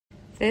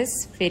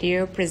This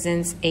video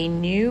presents a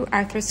new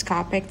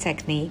arthroscopic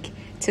technique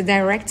to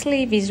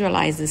directly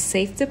visualize the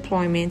safe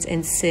deployment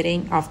and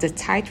sitting of the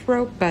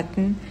tightrope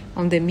button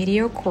on the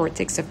medial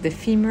cortex of the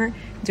femur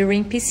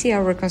during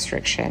PCL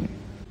reconstruction.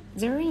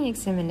 During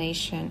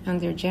examination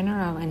under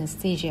general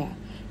anesthesia,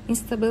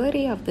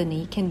 instability of the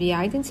knee can be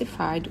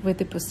identified with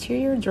the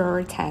posterior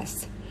drawer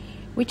test,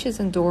 which is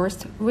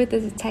endorsed with the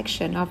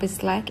detection of a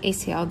slack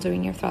ACL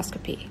during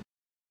arthroscopy.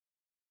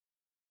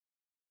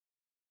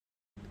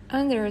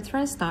 Under a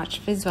transnotch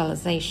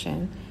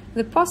visualization,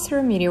 the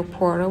posterior medial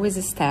portal is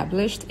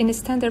established in a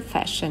standard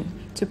fashion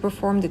to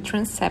perform the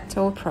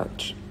transseptal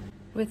approach.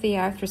 With the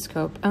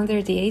arthroscope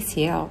under the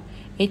ACL,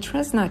 a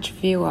transnotch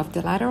view of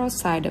the lateral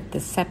side of the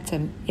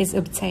septum is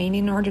obtained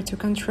in order to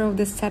control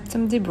the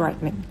septum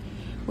debridement,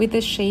 with the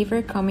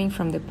shaver coming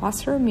from the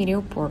posterior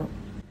medial portal.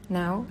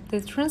 Now,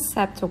 the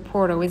transseptal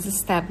portal is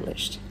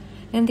established,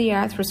 and the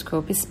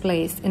arthroscope is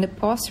placed in the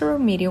posterior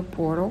medial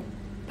portal,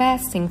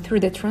 passing through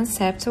the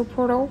transseptal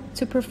portal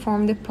to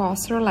perform the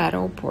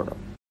posterolateral portal.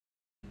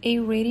 A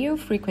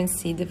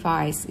radiofrequency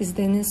device is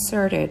then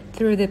inserted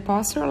through the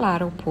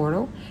posterolateral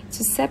portal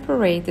to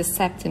separate the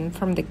septum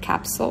from the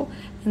capsule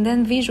and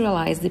then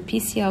visualize the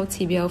PCL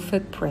tibial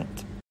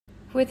footprint.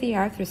 With the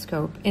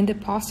arthroscope in the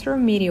posterior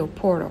medial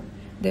portal,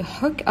 the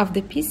hook of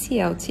the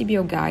PCL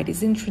tibial guide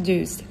is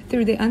introduced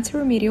through the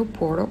anterior medial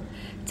portal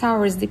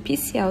towards the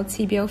PCL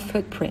tibial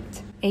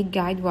footprint. A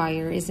guide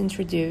wire is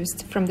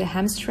introduced from the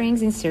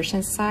hamstring's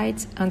insertion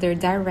site under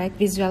direct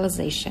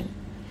visualization.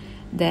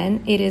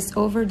 Then it is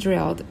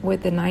over-drilled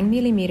with the 9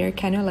 mm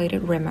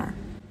cannulated remer.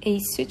 A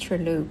suture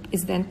loop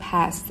is then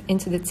passed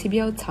into the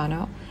tibial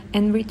tunnel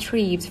and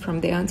retrieved from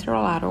the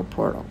anterolateral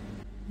portal.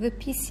 The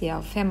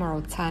PCL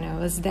femoral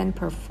tunnel is then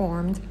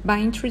performed by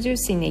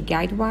introducing a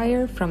guide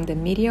wire from the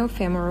medial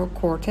femoral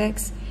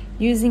cortex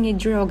using a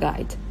drill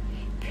guide,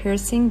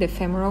 piercing the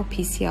femoral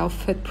PCL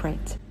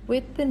footprint.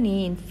 With the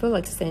knee in full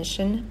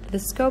extension, the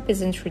scope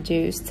is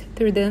introduced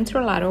through the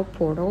anterolateral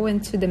portal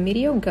into the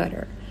medial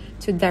gutter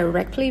to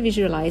directly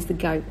visualize the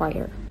guide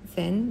wire.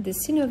 Then, the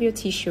synovial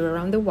tissue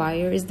around the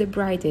wire is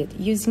debrided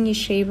using a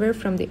shaver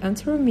from the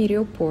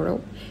anteromedial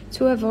portal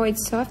to avoid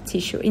soft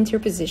tissue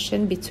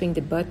interposition between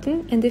the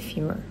button and the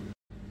femur.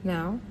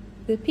 Now,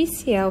 the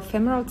PCL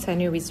femoral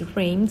tunnel is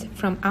ramed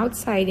from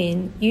outside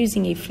in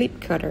using a flip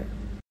cutter.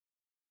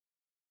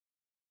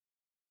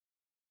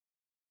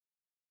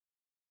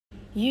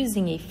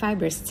 Using a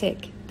fiber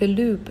stick, the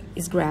loop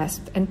is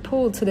grasped and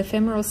pulled to the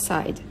femoral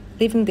side,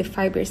 leaving the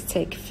fiber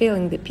stick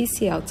filling the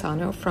PCL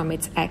tunnel from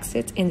its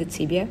exit in the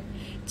tibia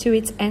to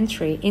its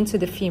entry into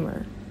the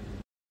femur.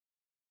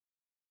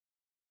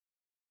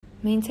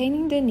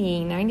 Maintaining the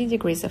knee in 90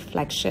 degrees of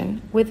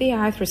flexion with the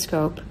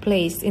arthroscope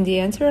placed in the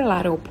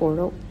anterolateral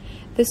portal,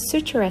 the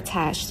suture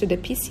attached to the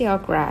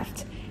PCL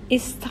graft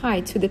is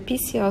tied to the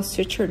PCL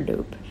suture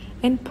loop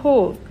and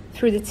pulled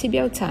through the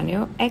tibial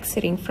tunnel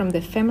exiting from the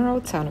femoral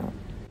tunnel.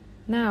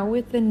 Now,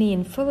 with the knee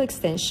in full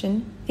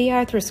extension, the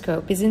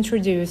arthroscope is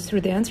introduced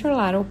through the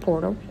anterolateral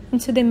portal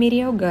into the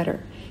medial gutter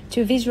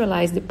to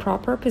visualize the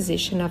proper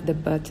position of the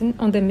button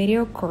on the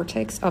medial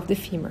cortex of the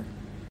femur.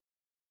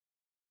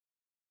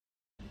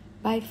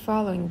 By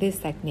following this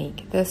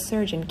technique, the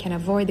surgeon can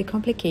avoid the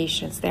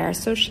complications that are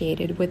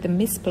associated with the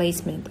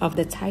misplacement of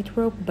the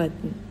tightrope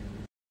button.